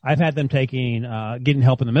 I've had them taking, getting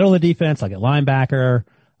help in the middle of the defense, like a linebacker,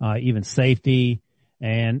 even safety.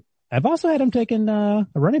 And I've also had them taking, a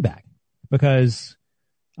running back because,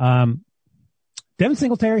 Devin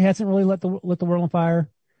Singletary hasn't really lit the world on fire.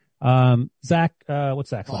 What's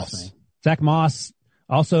Zach's last name? Zach Moss.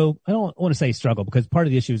 Also, I don't want to say struggle because part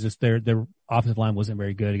of the issue is just their offensive line wasn't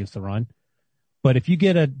very good against the run. But if you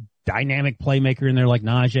get a dynamic playmaker in there like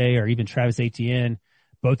Najee or even Travis Etienne,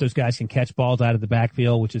 both those guys can catch balls out of the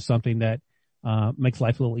backfield, which is something that makes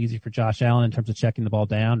life a little easier for Josh Allen in terms of checking the ball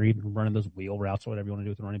down or even running those wheel routes or whatever you want to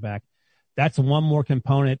do with the running back. That's one more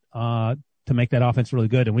component to make that offense really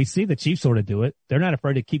good. And we see the Chiefs sort of do it. They're not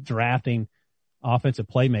afraid to keep drafting offensive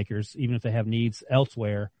playmakers, even if they have needs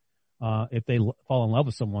elsewhere, if they fall in love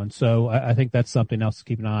with someone. So I think that's something else to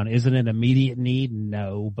keep an eye on. Isn't it an immediate need?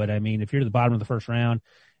 No. But I mean, if you're at the bottom of the first round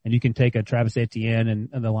and you can take a Travis Etienne and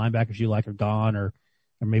the linebackers you like are gone or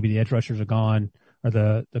maybe the edge rushers are gone or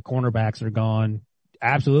the cornerbacks are gone.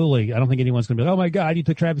 Absolutely. I don't think anyone's going to be like, oh my God, you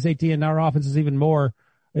took Travis Etienne. Now our offense is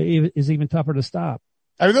even tougher to stop.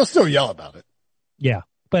 I mean, they'll still yell about it. Yeah.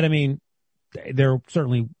 But I mean, there are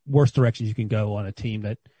certainly worse directions you can go on a team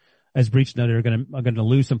that, as Breach noted, are going to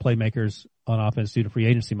lose some playmakers on offense due to free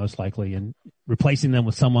agency most likely, and replacing them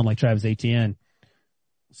with someone like Travis Etienne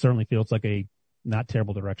certainly feels like a not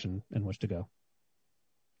terrible direction in which to go.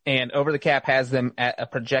 And Over the Cap has them at a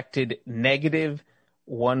projected negative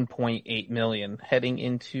 $1.8 million heading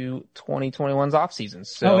into 2021's offseason.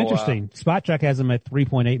 So, interesting. Spot Track has them at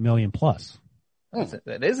 $3.8 million plus.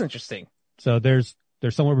 That is interesting. So there's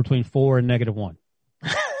somewhere between 4 and negative 1.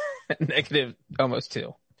 Negative almost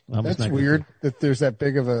 2. Almost That's weird that there's that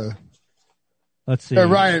big of a. Let's see.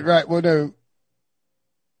 Ryan, right. Well,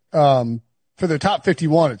 no. For their top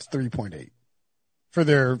 51, it's 3.8. For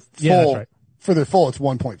their full, that's right. For their full, it's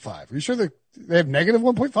 1.5. Are you sure they have negative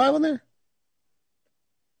 1.5 on there?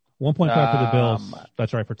 1.5 for the Bills.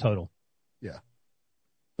 That's right, for total. Yeah.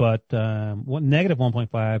 But negative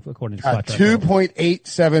 1.5 according to Spot Track.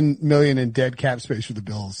 $2.87 million in dead cap space for the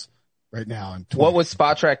Bills right now. What was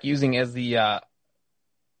Spot Track using as the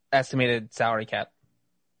estimated salary cap?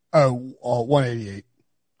 188.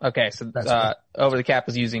 Okay, so Over the Cap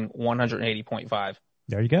is using 180.5.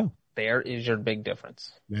 There you go. There is your big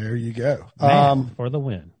difference. There you go. For the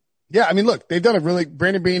win. Yeah, I mean, look, they've done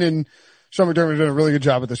Brandon Beane and Sean McDermott have done a really good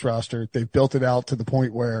job with this roster. They've built it out to the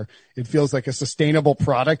point where it feels like a sustainable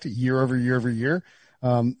product year over year over year.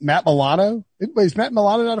 Matt Milano, is Matt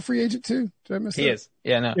Milano not a free agent too? Did I miss that? He is.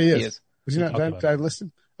 Yeah, no, he is. Was he not? Did I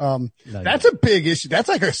listen? That's a big issue. That's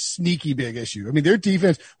like a sneaky big issue. I mean, their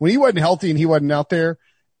defense, when he wasn't healthy and he wasn't out there,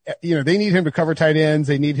 they need him to cover tight ends.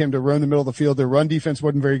 They need him to run the middle of the field. Their run defense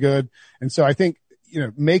wasn't very good. And so I think,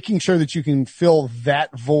 making sure that you can fill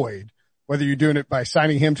that void, whether you're doing it by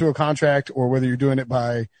signing him to a contract or whether you're doing it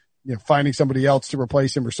by, finding somebody else to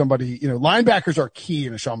replace him or somebody, linebackers are key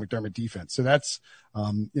in a Sean McDermott defense. So that's,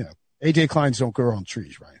 AJ Kleins don't grow on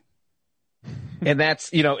trees, Ryan. And that's,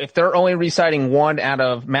 if they're only re-signing one out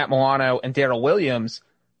of Matt Milano and Darrell Williams,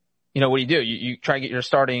 what do? You try to get your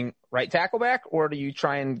starting right tackle back, or do you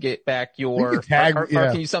try and get back your, or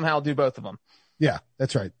can you somehow do both of them? Yeah,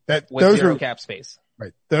 that's right. With those zero are cap space.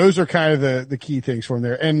 Right. Those are kind of the key things for him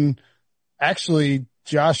there. And actually,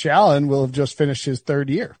 Josh Allen will have just finished his third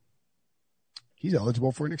year. He's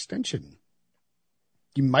eligible for an extension.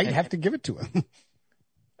 You might have to give it to him.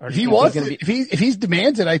 If he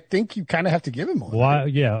demands it, I think you kind of have to give him one. Why?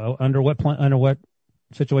 Yeah. Under what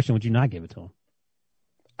situation would you not give it to him?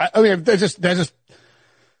 I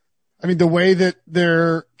mean, the way that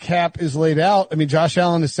their cap is laid out, I mean, Josh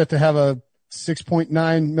Allen is set to have a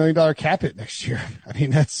 $6.9 million cap hit next year. I mean,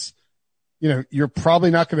 that's, you're probably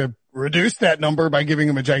not going to reduce that number by giving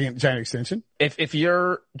him a giant extension. If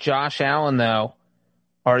you're Josh Allen, though,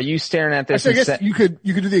 are you staring at this? Actually, I guess you could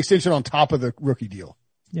do the extension on top of the rookie deal.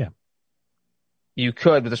 Yeah. You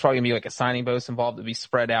could, but there's probably going to be like a signing bonus involved to be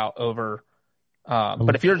spread out over.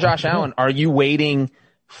 But if you're Josh Allen, are you waiting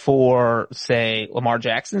for, say, Lamar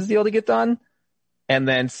Jackson's deal to get done and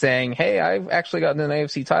then saying, hey, I've actually gotten an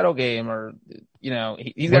AFC title game, or,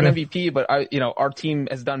 he's got an MVP, but our team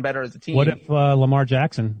has done better as a team. What if Lamar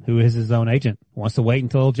Jackson, who is his own agent, wants to wait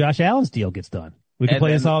until Josh Allen's deal gets done? We can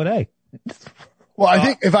play this all day. Well, I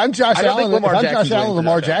think if I'm Josh Allen,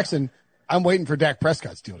 Lamar Jackson, I'm waiting for Dak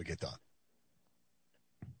Prescott's deal to get done.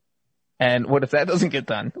 And what if that doesn't get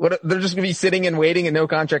done? What if they're just going to be sitting and waiting and no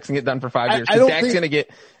contracts can get done for 5 years? Because Dak's going to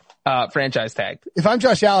get franchise tagged. If I'm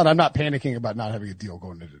Josh Allen, I'm not panicking about not having a deal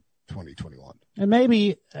going into 2021. And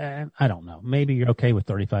maybe, I don't know, maybe you're okay with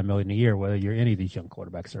 $35 million a year, whether you're any of these young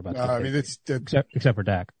quarterbacks are about to I mean, except for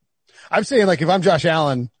Dak. I'm saying, like, if I'm Josh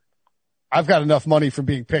Allen, I've got enough money from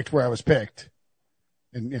being picked where I was picked.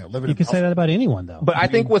 And, living you can say that about anyone, though. But I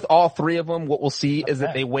think with all three of them, what we'll see is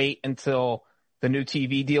that they wait until the new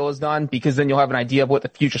TV deal is done, because then you'll have an idea of what the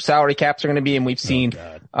future salary caps are going to be. And we've seen,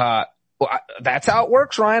 that's how it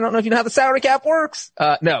works, Ryan. I don't know if you know how the salary cap works.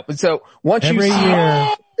 No, but so once every year,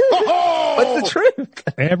 what's the truth?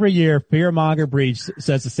 Every year, Fearmonger Breach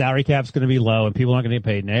says the salary cap's going to be low and people aren't going to get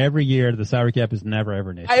paid. And every year, the salary cap is never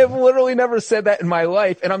ever an issue. I have literally never said that in my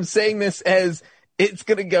life, and I'm saying this as it's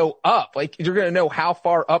going to go up. Like, you're going to know how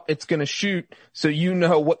far up it's going to shoot, so you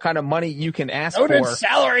know what kind of money you can ask for.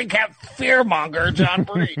 Salary cap fearmonger, John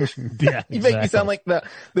Breach. Yeah, you make me sound like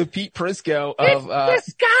the Pete Prisco of the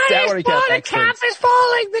sky salary is falling, cap the cap is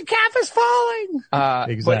falling, the cap is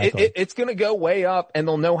falling. Exactly. But it's going to go way up, and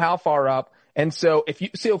they'll know how far up. And so if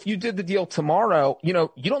you did the deal tomorrow, you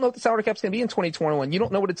don't know what the salary cap's going to be in 2021. You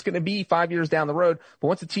don't know what it's going to be 5 years down the road. But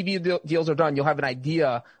once the TV deals are done, you'll have an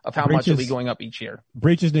idea of how much it'll be going up each year.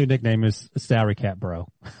 Breach's new nickname is salary cap bro.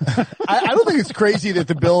 I don't think it's crazy that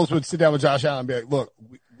the Bills would sit down with Josh Allen and be like, look,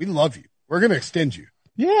 we love you. We're going to extend you.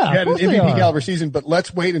 Yeah. You had an MVP caliber season, but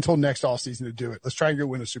let's wait until next offseason to do it. Let's try and go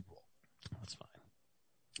win a Super Bowl. That's fine.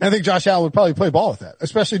 I think Josh Allen would probably play ball with that,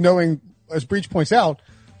 especially knowing, as Breach points out,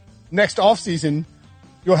 next offseason,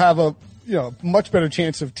 you'll have a much better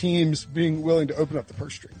chance of teams being willing to open up the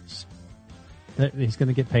purse strings. He's going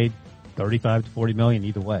to get paid $35 to $40 million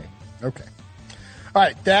either way. Okay. All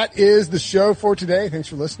right. That is the show for today. Thanks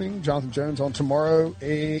for listening. Jonathan Jones on tomorrow,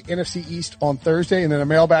 a NFC East on Thursday, and then a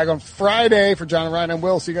mailbag on Friday for John and Ryan and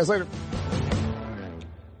Will. See you guys later.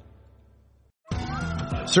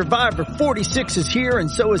 Survivor 46 is here, and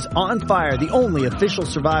so is On Fire, the only official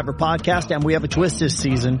Survivor podcast, and we have a twist this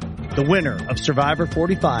season. The winner of Survivor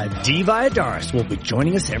 45, Dee Valladares, will be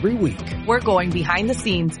joining us every week. We're going behind the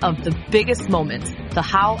scenes of the biggest moments, the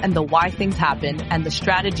how and the why things happen, and the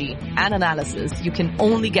strategy and analysis you can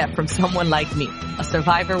only get from someone like me, a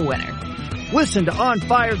Survivor winner. Listen to On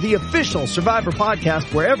Fire, the official Survivor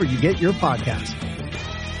podcast, wherever you get your podcasts.